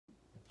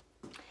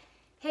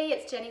Hey,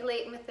 it's Jenny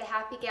Layton with The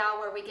Happy Gal,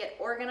 where we get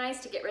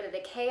organized to get rid of the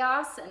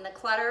chaos and the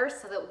clutter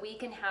so that we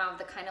can have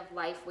the kind of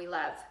life we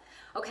love.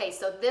 Okay,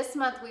 so this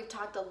month we've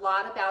talked a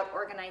lot about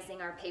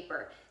organizing our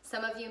paper.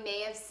 Some of you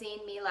may have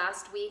seen me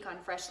last week on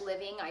Fresh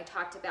Living. I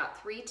talked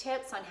about 3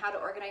 tips on how to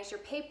organize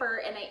your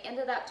paper, and I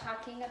ended up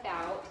talking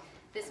about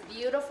this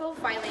beautiful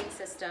filing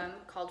system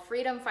called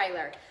Freedom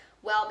Filer.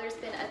 Well, there's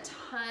been a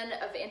ton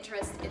of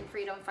interest in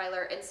Freedom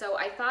Filer, and so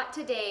I thought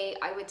today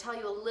I would tell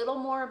you a little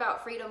more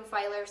about Freedom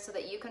Filer so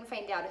that you can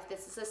find out if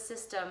this is a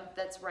system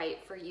that's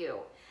right for you.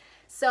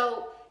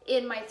 So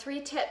in my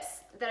 3 tips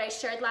that I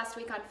shared last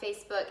week on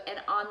Facebook and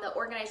on the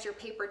Organize Your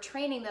Paper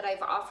training that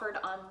I've offered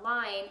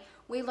online,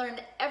 we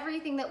learned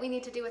everything that we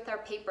need to do with our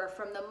paper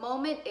from the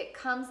moment it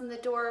comes in the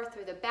door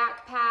through the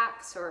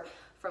backpacks or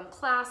from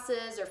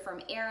classes or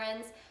from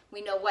errands.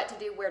 We know what to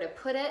do, where to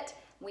put it.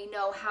 We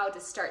know how to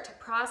start to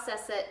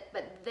process it,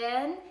 but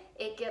then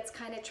it gets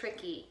kind of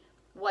tricky.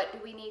 What do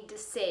we need to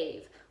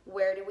save?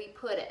 Where do we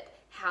put it?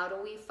 How do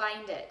we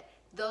find it?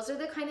 Those are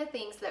the kind of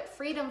things that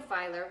Freedom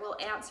Filer will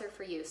answer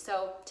for you.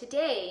 So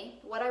today,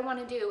 what I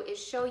want to do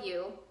is show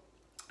you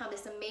how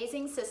this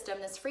amazing system,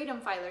 this Freedom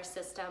Filer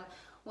system,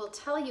 will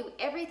tell you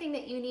everything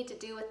that you need to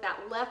do with that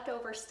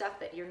leftover stuff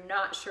that you're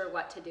not sure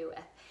what to do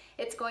with.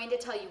 It's going to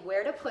tell you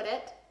where to put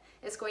it.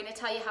 It's going to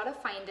tell you how to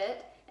find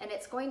it. And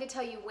it's going to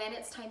tell you when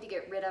it's time to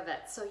get rid of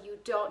it so you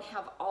don't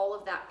have all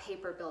of that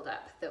paper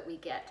buildup that we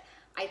get.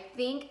 I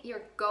think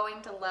you're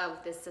going to love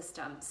this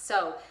system.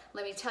 So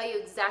let me tell you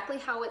exactly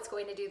how it's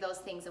going to do those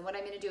things. And what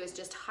I'm going to do is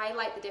just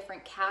highlight the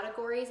different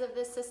categories of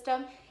this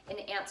system in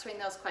answering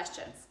those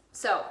questions.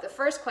 So the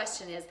first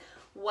question is,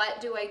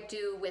 what do I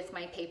do with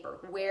my paper?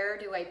 Where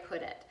do I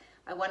put it?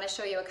 I want to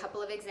show you a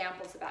couple of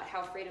examples about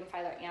how Freedom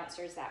Filer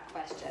answers that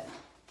question.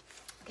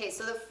 Okay,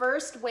 so the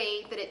first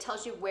way that it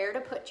tells you where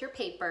to put your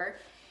paper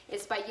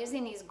is by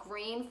using these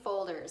green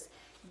folders.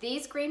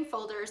 These green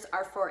folders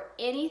are for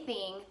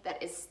anything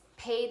that is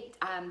paid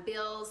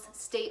bills,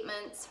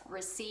 statements,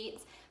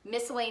 receipts,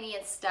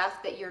 miscellaneous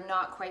stuff that you're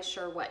not quite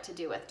sure what to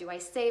do with. Do I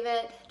save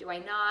it? Do I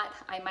not?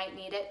 I might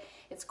need it.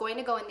 It's going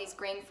to go in these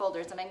green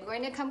folders, and I'm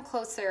going to come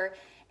closer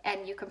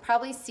and you can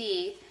probably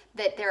see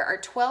that there are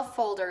 12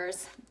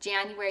 folders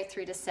January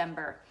through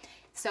December.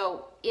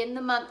 So in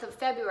the month of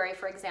February,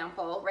 for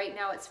example, right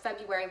now it's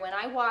February, when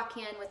I walk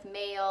in with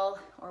mail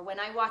or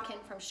when I walk in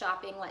from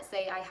shopping, let's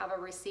say I have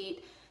a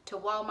receipt to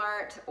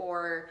Walmart,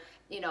 or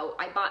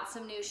I bought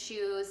some new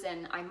shoes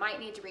and I might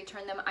need to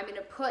return them, I'm going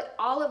to put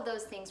all of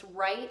those things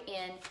right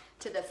in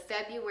to the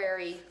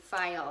February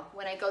file.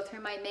 When I go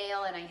through my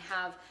mail and I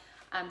have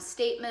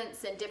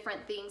statements and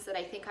different things that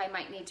I think I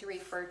might need to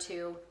refer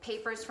to,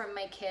 papers from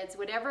my kids,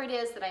 whatever it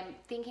is that I'm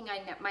thinking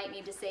I might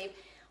need to save,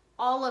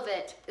 all of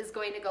it is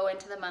going to go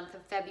into the month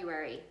of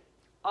February.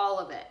 All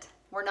of it.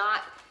 We're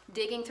not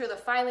digging through the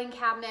filing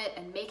cabinet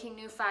and making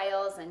new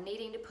files and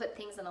needing to put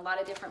things in a lot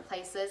of different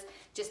places.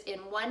 Just in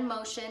one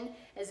motion,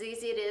 as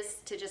easy it is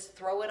to just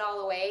throw it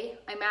all away,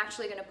 I'm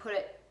actually going to put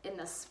it in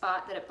the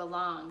spot that it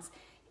belongs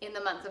in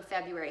the month of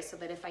February so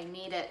that if I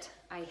need it,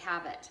 I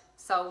have it.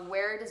 So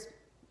where does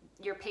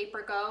your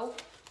paper go?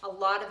 A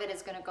lot of it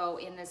is going to go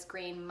in this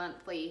green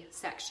monthly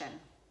section.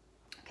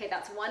 Okay,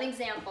 that's one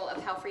example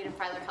of how Freedom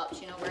Filer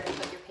helps you know where to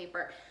put your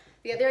paper.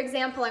 The other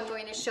example I'm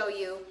going to show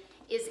you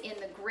is in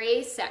the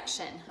gray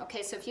section.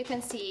 Okay, so if you can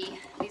see,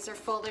 these are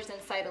folders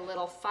inside a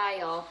little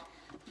file,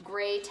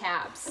 gray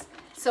tabs.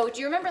 So do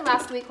you remember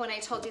last week when I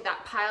told you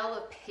that pile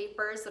of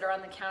papers that are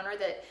on the counter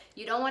that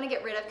you don't want to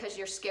get rid of because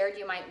you're scared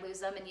you might lose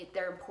them, and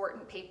they're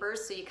important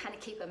papers, so you kind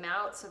of keep them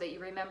out so that you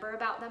remember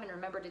about them and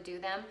remember to do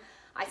them?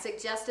 I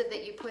suggested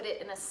that you put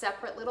it in a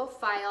separate little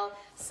file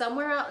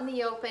somewhere out in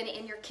the open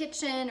in your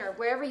kitchen or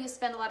wherever you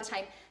spend a lot of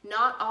time,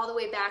 not all the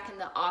way back in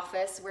the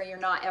office where you're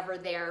not ever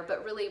there,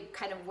 but really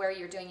kind of where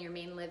you're doing your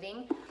main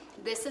living.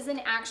 This is an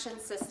action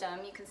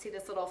system. You can see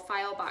this little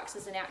file box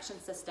is an action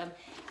system,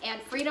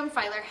 and Freedom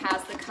Filer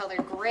has the color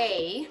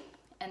gray,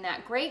 and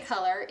that gray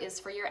color is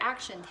for your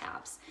action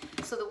tabs.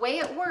 So the way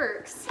it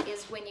works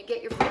is when you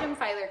get your Freedom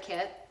Filer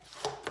kit,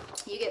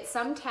 you get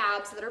some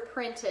tabs that are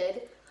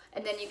printed,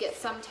 and then you get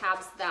some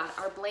tabs that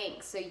are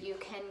blank, so you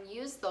can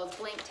use those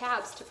blank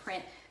tabs to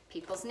print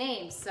people's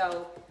names.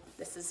 So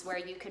this is where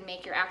you can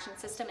make your action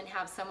system and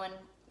have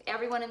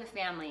everyone in the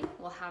family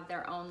will have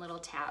their own little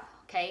tab,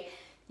 okay?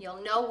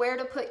 You'll know where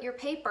to put your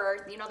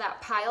paper. You know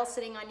that pile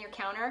sitting on your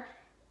counter?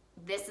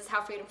 This is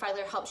how Freedom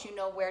Filer helps you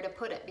know where to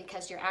put it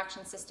because your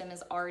action system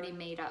is already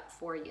made up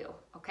for you,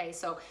 okay?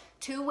 So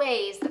 2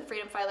 ways that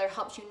Freedom Filer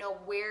helps you know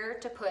where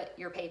to put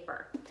your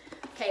paper.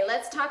 Okay,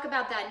 let's talk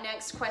about that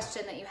next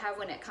question that you have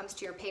when it comes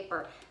to your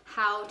paper.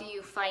 How do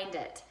you find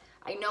it?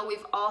 I know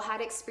we've all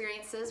had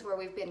experiences where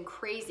we've been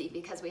crazy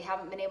because we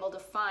haven't been able to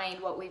find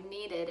what we've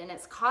needed, and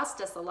it's cost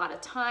us a lot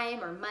of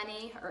time or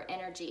money or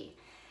energy.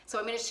 So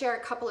I'm going to share a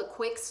couple of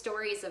quick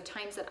stories of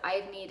times that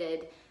I've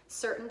needed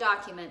certain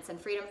documents, and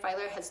Freedom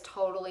Filer has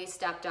totally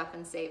stepped up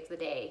and saved the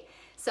day.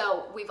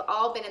 So we've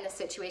all been in the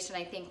situation,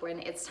 I think, when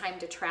it's time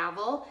to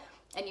travel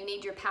and you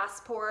need your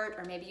passport,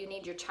 or maybe you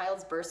need your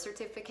child's birth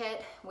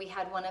certificate. We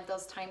had one of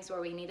those times where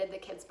we needed the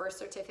kid's birth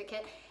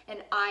certificate,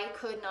 and I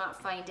could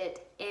not find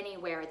it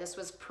anywhere. This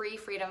was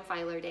pre-Freedom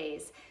Filer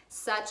days.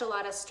 Such a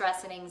lot of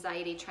stress and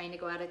anxiety trying to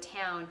go out of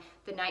town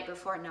the night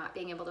before, not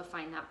being able to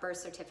find that birth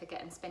certificate,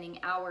 and spending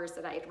hours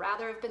that I'd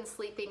rather have been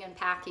sleeping and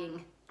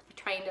packing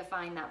trying to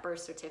find that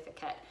birth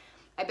certificate.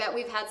 I bet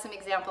we've had some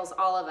examples,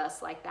 all of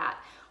us, like that.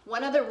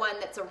 One other one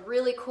that's a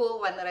really cool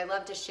one that I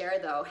love to share,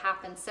 though,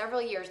 happened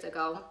several years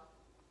ago.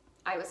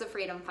 I was a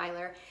Freedom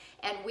Filer,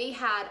 and we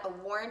had a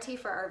warranty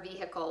for our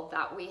vehicle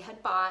that we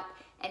had bought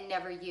and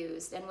never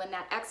used. And when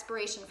that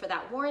expiration for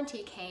that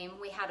warranty came,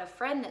 we had a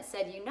friend that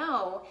said, you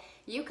know,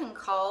 you can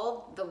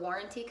call the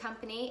warranty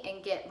company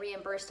and get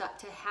reimbursed up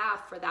to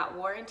half for that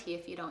warranty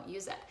if you don't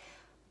use it,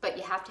 but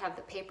you have to have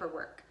the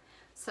paperwork.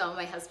 So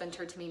my husband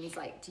turned to me and he's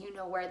like, do you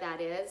know where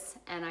that is?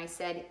 And I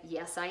said,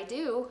 yes, I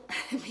do,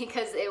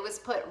 because it was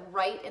put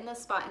right in the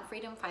spot in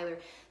Freedom Filer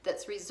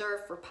that's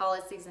reserved for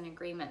policies and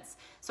agreements.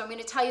 So I'm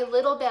going to tell you a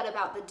little bit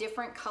about the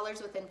different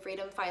colors within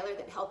Freedom Filer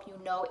that help you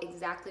know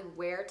exactly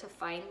where to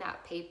find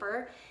that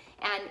paper.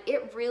 And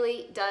it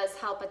really does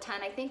help a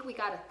ton. I think we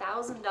got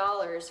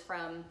 $1,000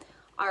 from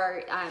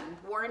our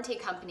warranty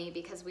company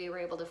because we were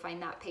able to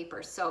find that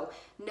paper. So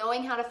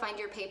knowing how to find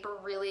your paper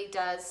really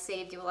does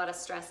save you a lot of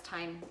stress,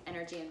 time,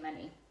 energy, and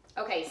money.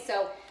 Okay,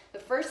 so the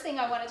first thing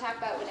I want to talk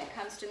about when it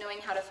comes to knowing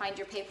how to find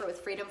your paper with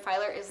Freedom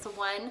Filer is the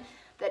one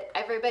that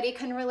everybody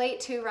can relate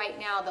to right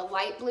now. The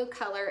light blue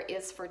color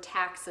is for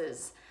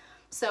taxes.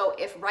 So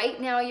if right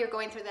now you're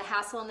going through the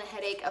hassle and the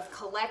headache of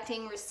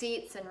collecting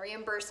receipts and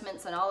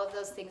reimbursements and all of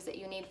those things that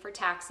you need for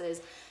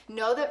taxes,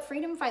 know that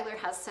Freedom Filer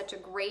has such a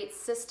great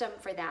system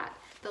for that.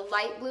 The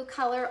light blue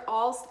color,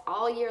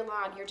 all year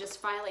long, you're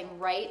just filing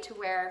right to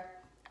where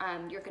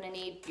you're going to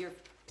need your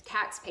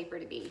tax paper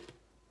to be.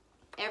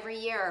 Every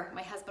year,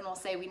 my husband will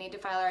say, we need to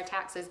file our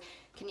taxes.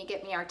 Can you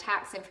get me our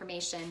tax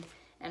information?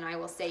 And I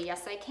will say,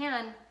 yes, I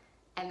can.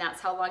 And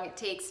that's how long it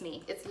takes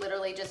me. It's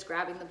literally just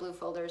grabbing the blue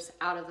folders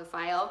out of the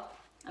file,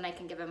 and I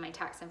can give him my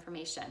tax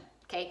information.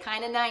 Okay,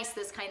 kind of nice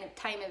this kind of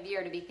time of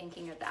year to be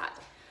thinking of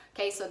that.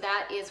 Okay, so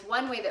that is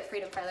one way that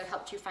Freedom Filer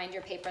helped you find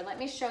your paper. Let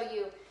me show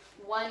you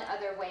one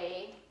other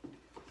way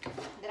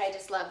that I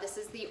just love. This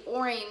is the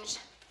orange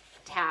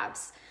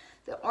tabs.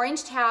 The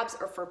orange tabs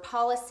are for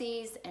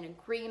policies and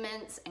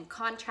agreements and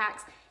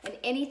contracts and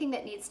anything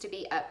that needs to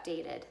be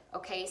updated.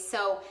 Okay,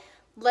 so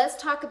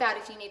let's talk about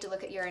if you need to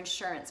look at your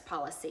insurance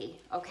policy.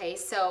 Okay,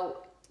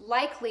 so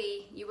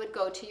likely you would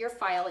go to your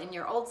file in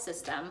your old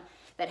system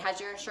that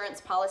has your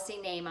insurance policy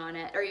name on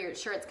it, or your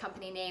insurance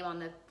company name on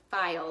the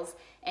files,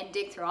 and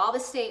dig through all the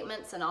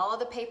statements and all of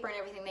the paper and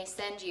everything they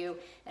send you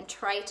and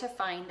try to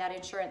find that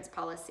insurance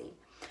policy.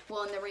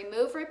 Well, in the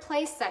Remove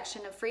Replace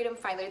section of Freedom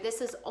Filer, this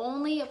is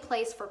only a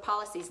place for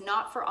policies,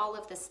 not for all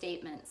of the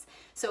statements.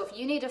 So if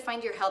you need to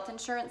find your health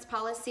insurance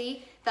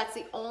policy, that's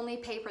the only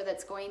paper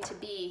that's going to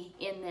be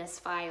in this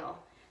file.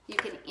 You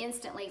can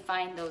instantly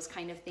find those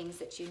kind of things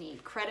that you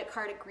need. Credit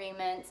card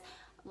agreements,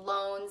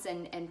 loans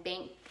and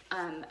bank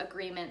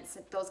agreements,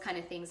 those kind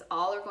of things,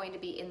 all are going to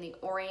be in the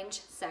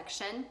orange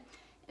section.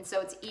 And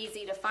so it's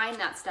easy to find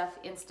that stuff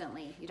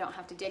instantly. You don't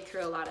have to dig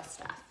through a lot of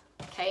stuff,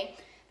 okay?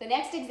 The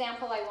next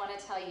example I want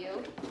to tell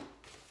you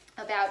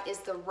about is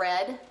the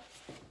red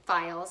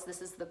files.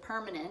 This is the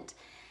permanent.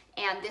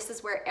 And this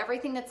is where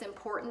everything that's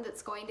important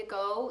that's going to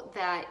go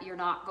that you're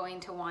not going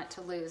to want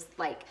to lose,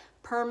 like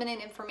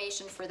permanent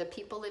information for the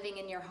people living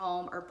in your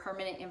home or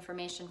permanent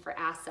information for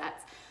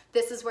assets.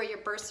 This is where your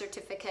birth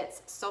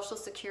certificates, social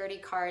security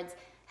cards,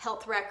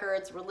 health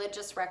records,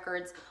 religious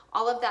records,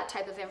 all of that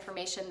type of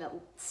information that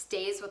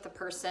stays with the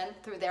person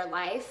through their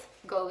life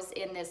goes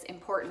in this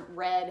important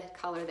red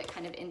color that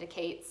kind of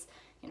indicates,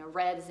 you know,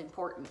 red is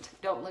important,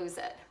 don't lose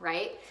it,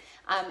 right?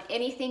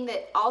 Anything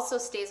that also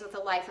stays with the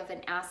life of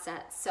an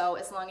asset. So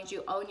as long as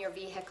you own your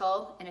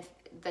vehicle, and if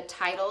the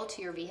title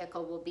to your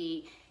vehicle will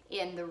be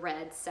in the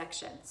red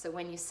section. So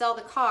when you sell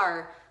the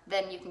car,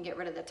 then you can get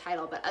rid of the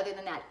title. But other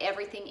than that,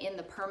 everything in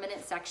the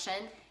permanent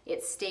section,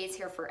 it stays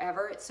here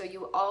forever. So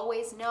you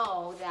always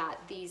know that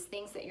these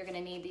things that you're going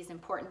to need, these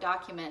important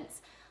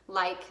documents,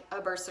 like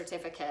a birth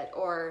certificate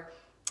or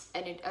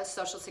a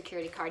social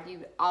security card,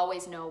 you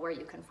always know where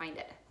you can find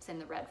it. It's in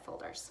the red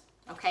folders.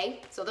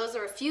 Okay, so those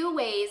are a few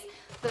ways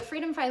the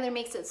Freedom Filer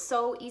makes it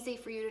so easy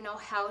for you to know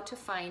how to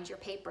find your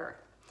paper.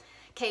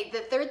 Okay,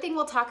 the third thing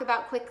we'll talk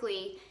about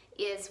quickly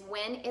is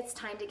when it's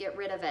time to get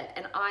rid of it.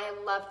 And I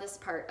love this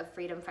part of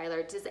Freedom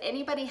Filer. Does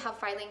anybody have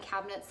filing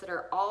cabinets that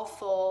are all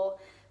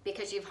full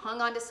because you've hung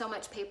on to so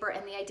much paper,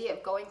 and the idea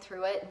of going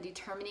through it and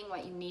determining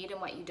what you need and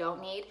what you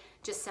don't need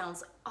just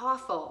sounds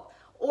awful?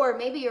 Or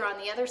maybe you're on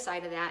the other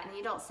side of that and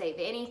you don't save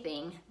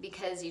anything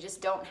because you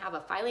just don't have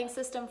a filing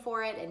system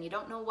for it and you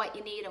don't know what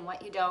you need and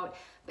what you don't,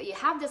 but you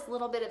have this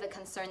little bit of a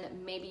concern that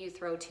maybe you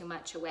throw too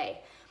much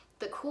away.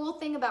 The cool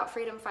thing about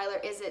Freedom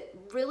Filer is it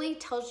really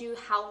tells you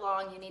how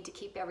long you need to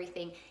keep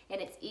everything,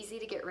 and it's easy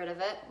to get rid of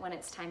it when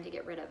it's time to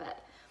get rid of it.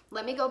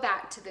 Let me go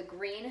back to the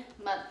green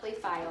monthly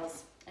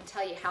files and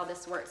tell you how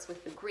this works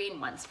with the green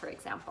ones, for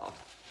example.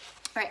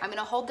 All right, I'm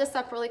gonna hold this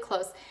up really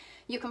close.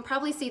 You can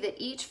probably see that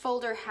each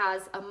folder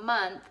has a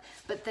month,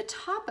 but the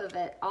top of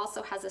it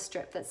also has a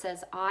strip that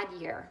says odd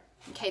year.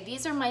 Okay,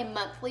 these are my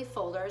monthly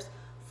folders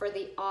for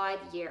the odd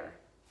year.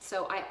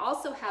 So I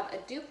also have a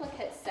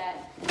duplicate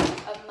set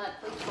of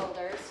monthly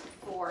folders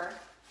for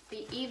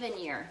the even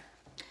year,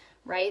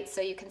 right?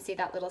 So you can see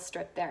that little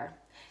strip there.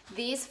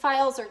 These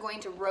files are going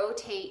to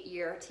rotate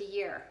year to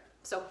year.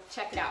 So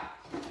check it out.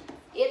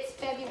 It's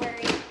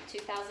February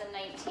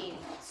 2019.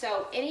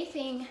 So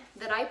anything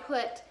that I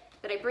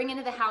bring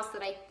into the house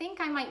that I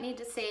think I might need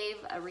to save,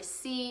 a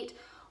receipt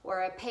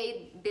or a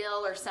paid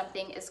bill or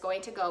something, is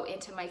going to go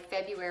into my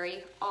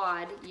February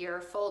odd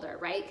year folder,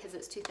 right? Because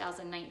it's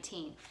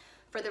 2019.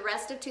 For the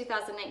rest of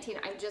 2019,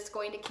 I'm just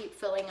going to keep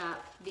filling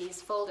up these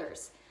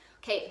folders.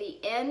 Okay, at the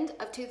end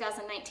of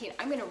 2019,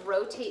 I'm gonna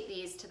rotate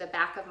these to the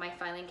back of my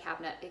filing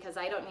cabinet because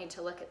I don't need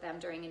to look at them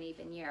during an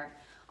even year.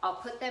 I'll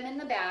put them in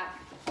the back.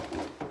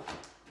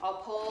 I'll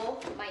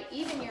pull my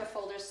even year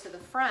folders to the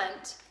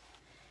front.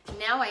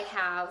 Now I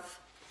have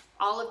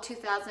all of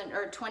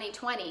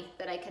 2020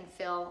 that I can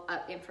fill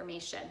up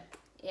information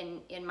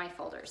in my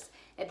folders.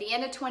 At the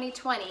end of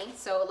 2020,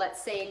 so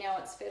let's say now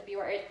it's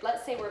February,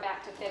 let's say we're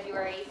back to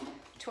February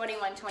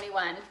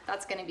 21.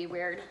 That's gonna be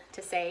weird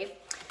to say.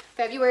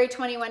 February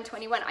 21,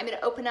 I'm gonna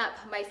open up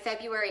my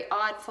February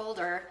odd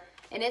folder,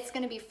 and it's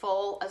gonna be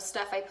full of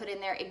stuff I put in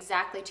there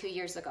exactly 2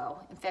 years ago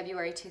in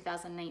February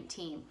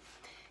 2019.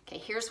 Okay,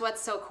 here's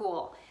what's so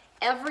cool.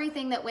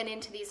 Everything that went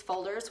into these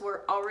folders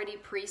were already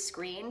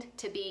pre-screened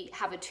to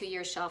have a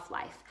 2-year shelf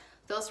life.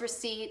 Those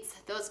receipts,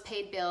 those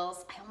paid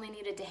bills, I only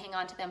needed to hang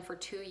on to them for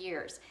 2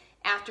 years.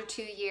 After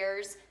 2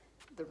 years,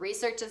 the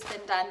research has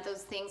been done,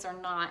 those things are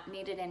not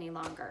needed any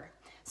longer.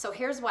 So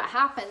here's what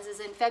happens is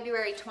in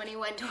February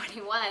 21,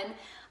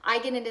 I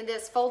get into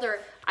this folder,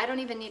 I don't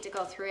even need to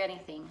go through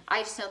anything. I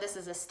just know this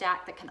is a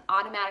stack that can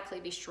automatically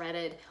be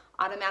shredded,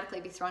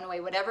 automatically be thrown away,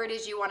 whatever it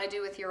is you want to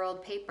do with your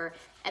old paper,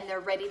 and they're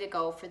ready to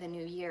go for the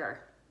new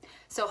year.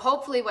 So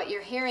hopefully what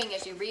you're hearing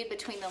as you read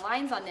between the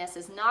lines on this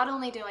is not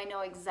only do I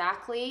know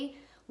exactly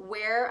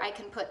where I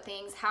can put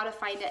things, how to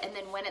find it, and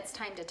then when it's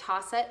time to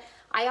toss it,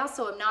 I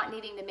also am not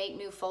needing to make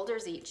new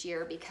folders each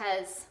year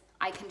because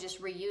I can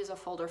just reuse a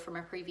folder from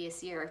a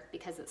previous year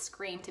because it's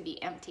screened to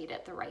be emptied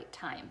at the right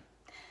time.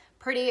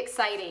 Pretty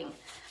exciting.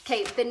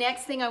 Okay, the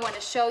next thing I want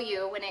to show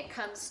you when it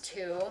comes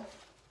to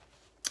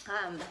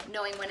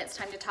knowing when it's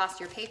time to toss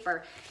your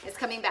paper is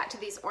coming back to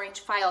these orange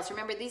files.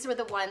 Remember, these were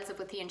the ones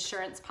with the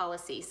insurance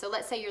policy. So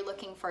let's say you're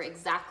looking for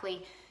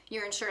exactly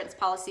your insurance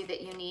policy that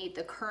you need,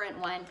 the current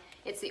one.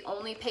 It's the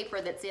only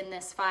paper that's in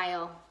this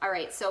file. All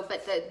right, so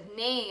but the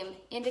name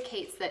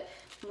indicates that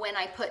when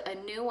I put a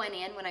new one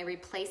in, when I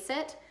replace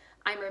it,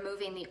 I'm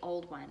removing the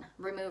old one,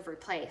 remove,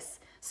 replace.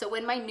 So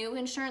when my new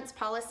insurance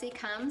policy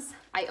comes,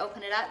 I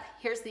open it up,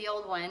 here's the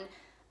old one.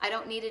 I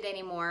don't need it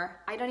anymore.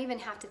 I don't even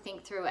have to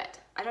think through it.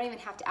 I don't even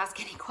have to ask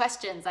any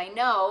questions. I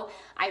know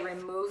I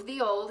remove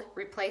the old,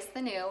 replace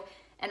the new,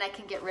 and I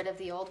can get rid of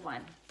the old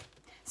one.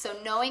 So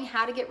knowing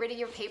how to get rid of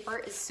your paper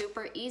is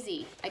super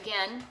easy.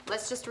 Again,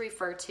 let's just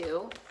refer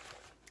to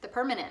the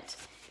permanent.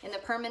 In the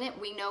permanent,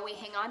 we know we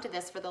hang on to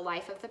this for the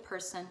life of the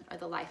person or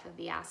the life of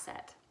the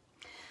asset.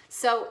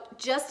 So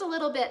just a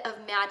little bit of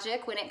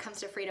magic when it comes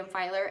to Freedom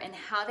Filer and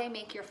how they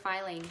make your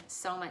filing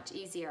so much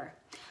easier.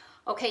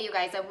 Okay, you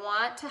guys, I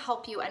want to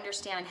help you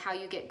understand how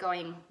you get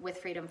going with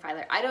Freedom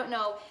Filer. I don't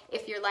know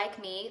if you're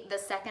like me, the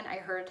second I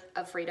heard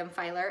of Freedom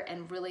Filer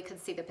and really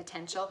could see the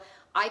potential,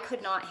 I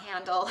could not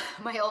handle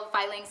my old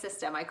filing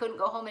system. I couldn't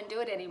go home and do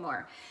it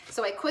anymore.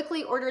 So I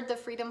quickly ordered the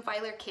Freedom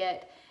Filer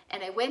kit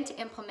and I went to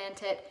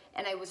implement it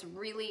and I was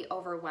really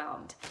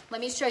overwhelmed.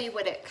 Let me show you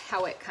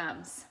how it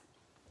comes.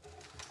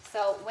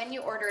 So when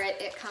you order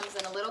it, it comes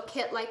in a little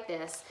kit like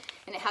this,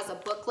 and it has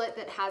a booklet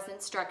that has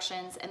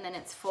instructions, and then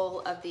it's full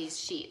of these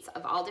sheets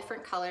of all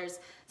different colors,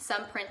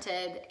 some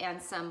printed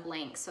and some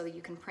blank, so that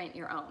you can print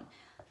your own.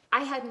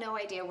 I had no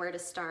idea where to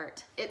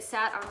start. It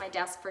sat on my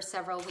desk for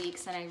several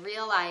weeks, and I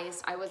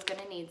realized I was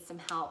gonna need some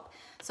help.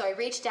 So I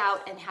reached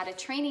out and had a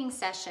training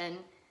session,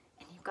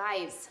 and you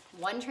guys,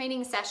 one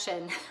training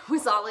session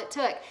was all it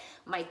took.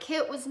 My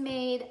kit was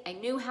made, I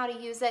knew how to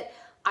use it,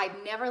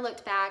 I've never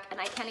looked back, and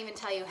I can't even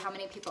tell you how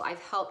many people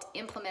I've helped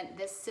implement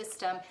this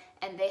system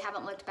and they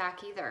haven't looked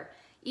back either.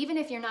 Even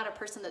if you're not a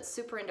person that's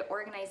super into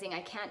organizing,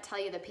 I can't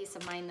tell you the peace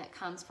of mind that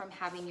comes from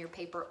having your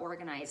paper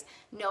organized,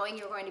 knowing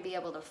you're going to be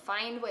able to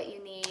find what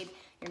you need.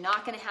 You're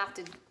not going to have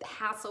to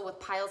hassle with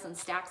piles and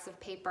stacks of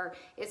paper.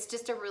 It's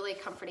just a really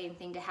comforting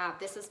thing to have.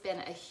 This has been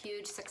a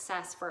huge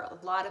success for a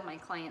lot of my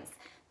clients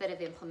that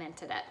have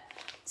implemented it.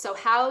 So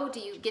how do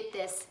you get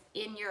this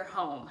in your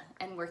home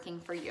and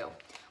working for you?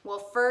 Well,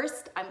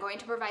 first, I'm going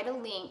to provide a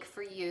link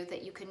for you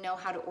that you can know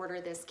how to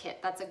order this kit.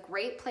 That's a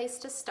great place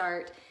to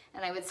start,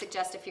 and I would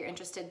suggest if you're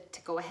interested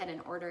to go ahead and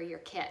order your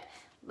kit.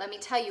 Let me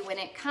tell you, when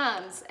it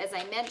comes, as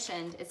I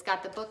mentioned, it's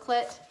got the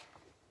booklet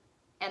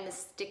and the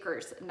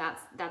stickers, and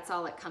that's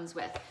all it comes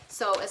with.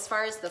 So as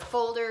far as the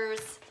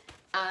folders,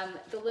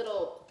 the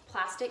little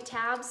plastic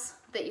tabs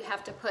that you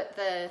have to put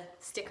the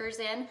stickers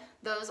in,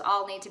 those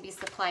all need to be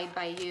supplied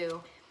by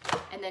you,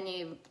 and then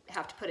you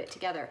have to put it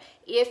together.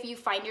 If you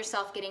find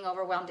yourself getting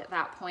overwhelmed at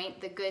that point,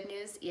 the good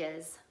news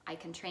is I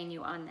can train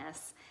you on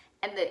this.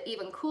 And the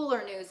even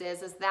cooler news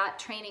is that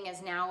training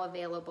is now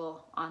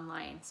available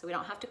online. So we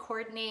don't have to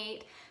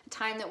coordinate a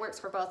time that works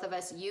for both of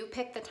us. You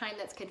pick the time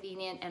that's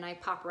convenient and I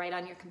pop right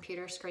on your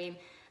computer screen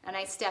and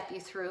I step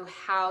you through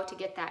how to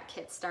get that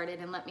kit started.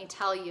 And let me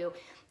tell you,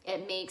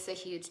 it makes a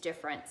huge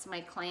difference. My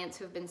clients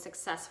who've been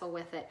successful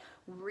with it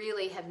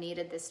really have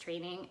needed this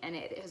training, and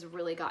it has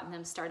really gotten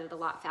them started a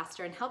lot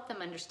faster and helped them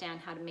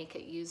understand how to make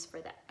it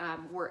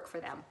work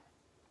for them.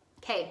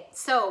 Okay,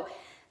 so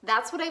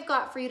that's what I've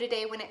got for you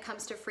today when it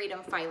comes to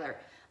Freedom Filer.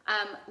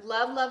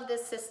 Love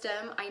this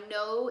system. I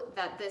know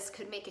that this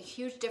could make a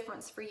huge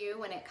difference for you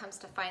when it comes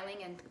to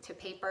filing and to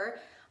paper.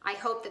 I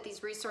hope that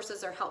these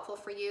resources are helpful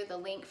for you, the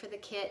link for the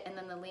kit and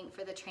then the link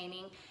for the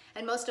training.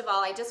 And most of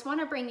all, I just want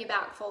to bring you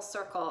back full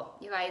circle.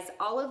 You guys,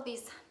 all of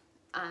these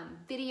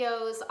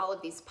videos, all of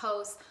these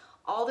posts,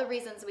 all the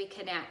reasons we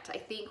connect, I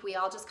think we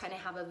all just kind of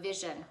have a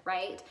vision,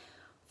 right?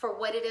 For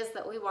what it is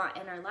that we want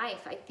in our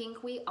life. I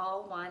think we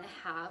all want to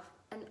have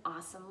an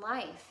awesome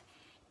life.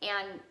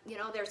 And you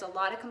know, there's a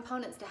lot of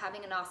components to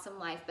having an awesome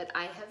life, but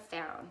I have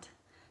found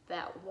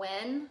that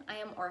when I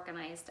am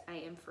organized, I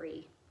am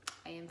free.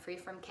 I am free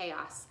from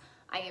chaos.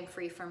 I am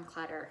free from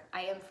clutter.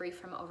 I am free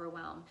from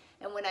overwhelm.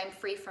 And when I'm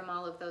free from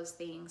all of those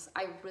things,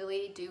 I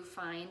really do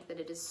find that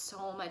it is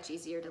so much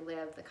easier to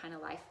live the kind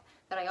of life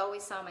that I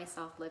always saw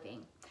myself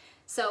living.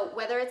 So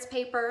whether it's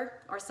paper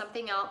or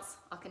something else,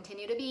 I'll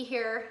continue to be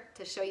here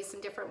to show you some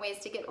different ways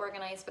to get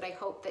organized, but I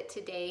hope that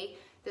today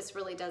this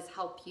really does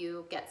help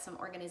you get some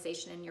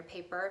organization in your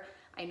paper.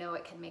 I know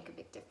it can make a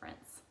big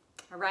difference.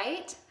 All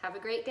right, have a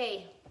great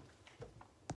day.